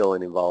it's still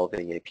an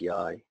evolving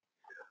API.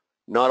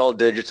 Not all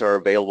digits are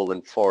available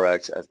in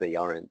 4x as they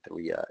are in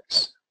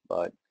 3x,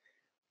 but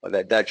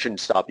that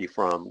shouldn't stop you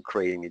from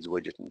creating these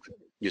widgets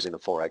using the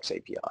 4x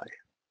API.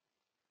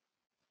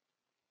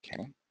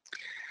 Okay.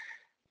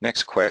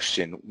 Next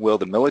question, will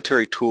the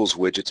military tools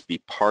widgets be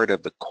part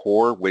of the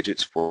core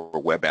widgets for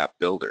Web App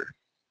Builder?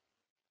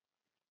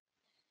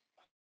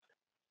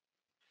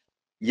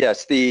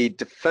 Yes, the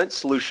Defense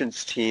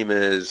Solutions team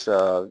is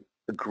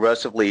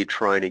aggressively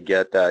trying to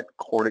get that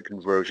coordinate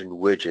conversion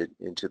widget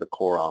into the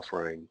core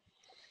offering.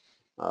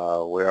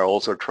 We are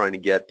also trying to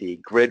get the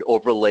grid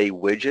overlay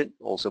widget,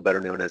 also better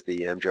known as the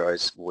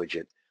MGRS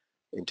widget,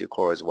 into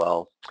core as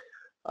well.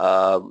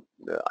 I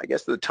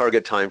guess the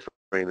target time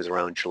frame is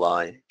around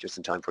July, just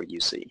in time for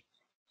UC.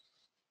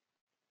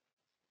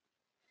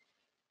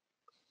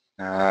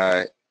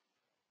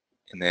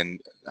 And then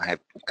I have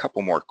a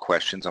couple more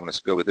questions. I'm going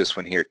to go with this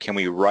one here. Can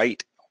we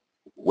write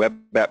Web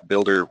App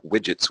Builder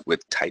widgets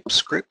with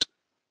TypeScript?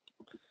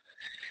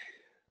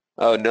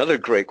 Another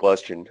great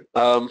question.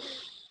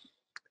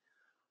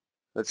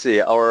 Let's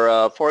see, our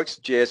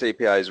ArcGIS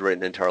API is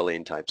written entirely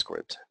in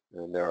TypeScript,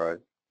 and there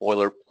are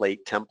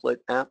boilerplate template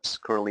apps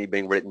currently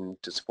being written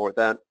to support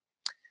that.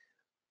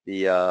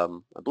 I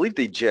believe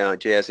the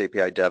JS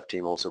API dev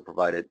team also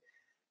provided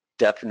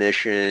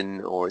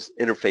definition or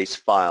interface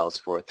files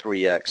for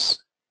 3x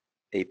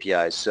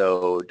API,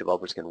 so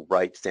developers can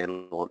write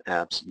standalone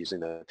apps using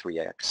the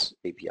 3x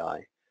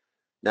API.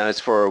 Now, as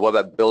for Web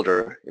App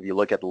Builder, if you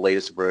look at the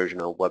latest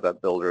version of Web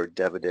App Builder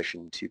Dev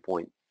Edition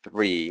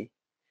 2.3,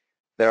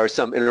 there are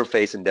some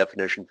interface and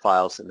definition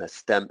files in the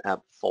STEM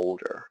app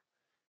folder.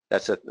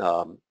 That's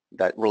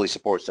that really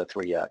supports the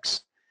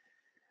 3x.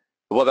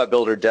 The Web App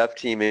Builder dev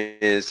team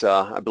is,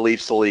 I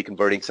believe, slowly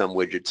converting some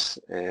widgets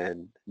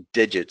and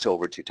digits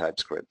over to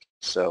TypeScript.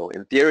 So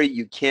in theory,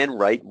 you can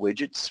write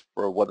widgets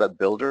for Web App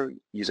Builder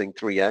using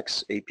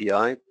 3x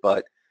API,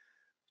 but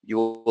you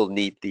will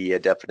need the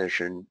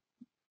definition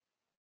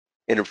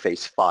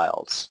interface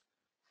files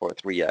for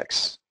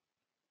 3x,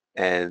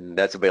 and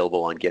that's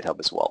available on GitHub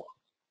as well.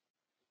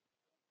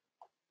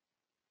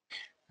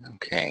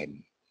 Okay,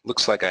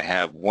 looks like I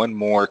have one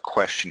more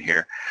question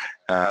here.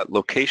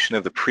 Location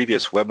of the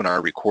previous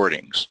webinar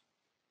recordings.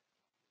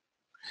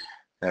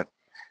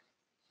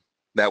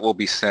 That will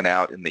be sent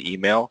out in the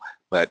email,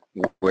 but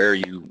where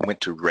you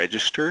went to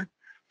register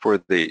for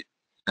the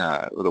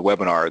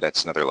webinar,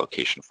 that's another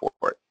location for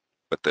it.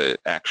 But the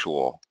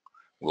actual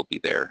will be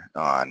there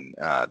on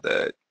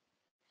the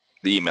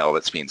email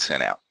that's being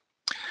sent out.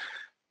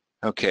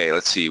 Okay,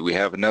 let's see. We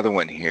have another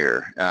one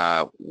here.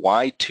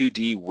 Why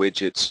 2D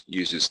widgets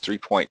uses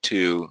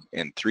 3.2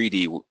 and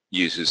 3D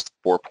uses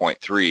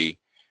 4.3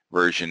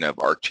 version of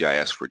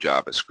ArcGIS for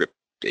JavaScript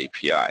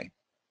API?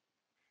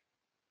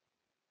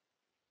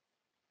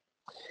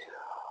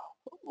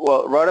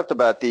 Well, right off the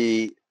bat,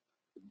 the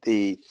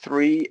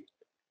 3D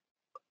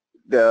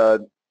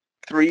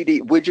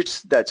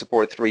widgets that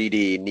support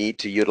 3D need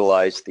to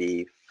utilize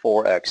the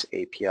 4x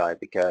API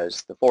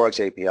because the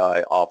 4x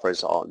API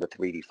offers all the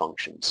 3D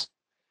functions.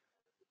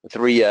 The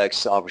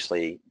 3x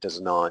obviously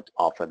does not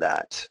offer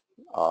that,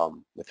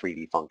 the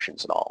 3D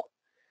functions at all.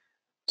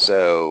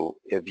 So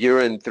if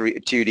you're in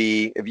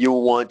 2D, if you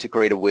want to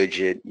create a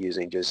widget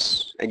using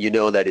and you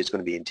know that it's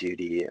going to be in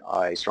 2D,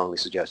 I strongly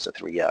suggest a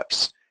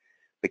 3x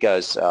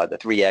because the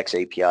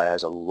 3x API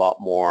has a lot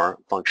more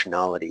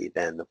functionality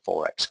than the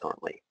 4x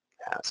currently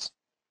has.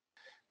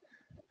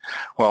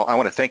 Well, I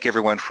want to thank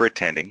everyone for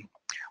attending.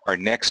 Our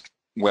next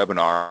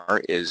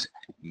webinar is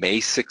May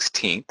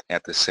 16th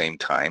at the same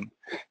time,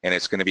 and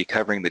it's going to be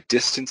covering the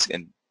distance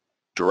and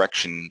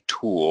direction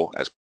tool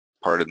as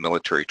part of the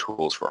military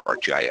tools for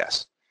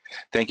ArcGIS.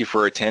 Thank you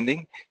for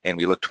attending, and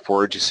we look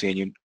forward to seeing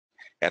you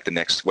at the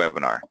next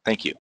webinar.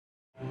 Thank you.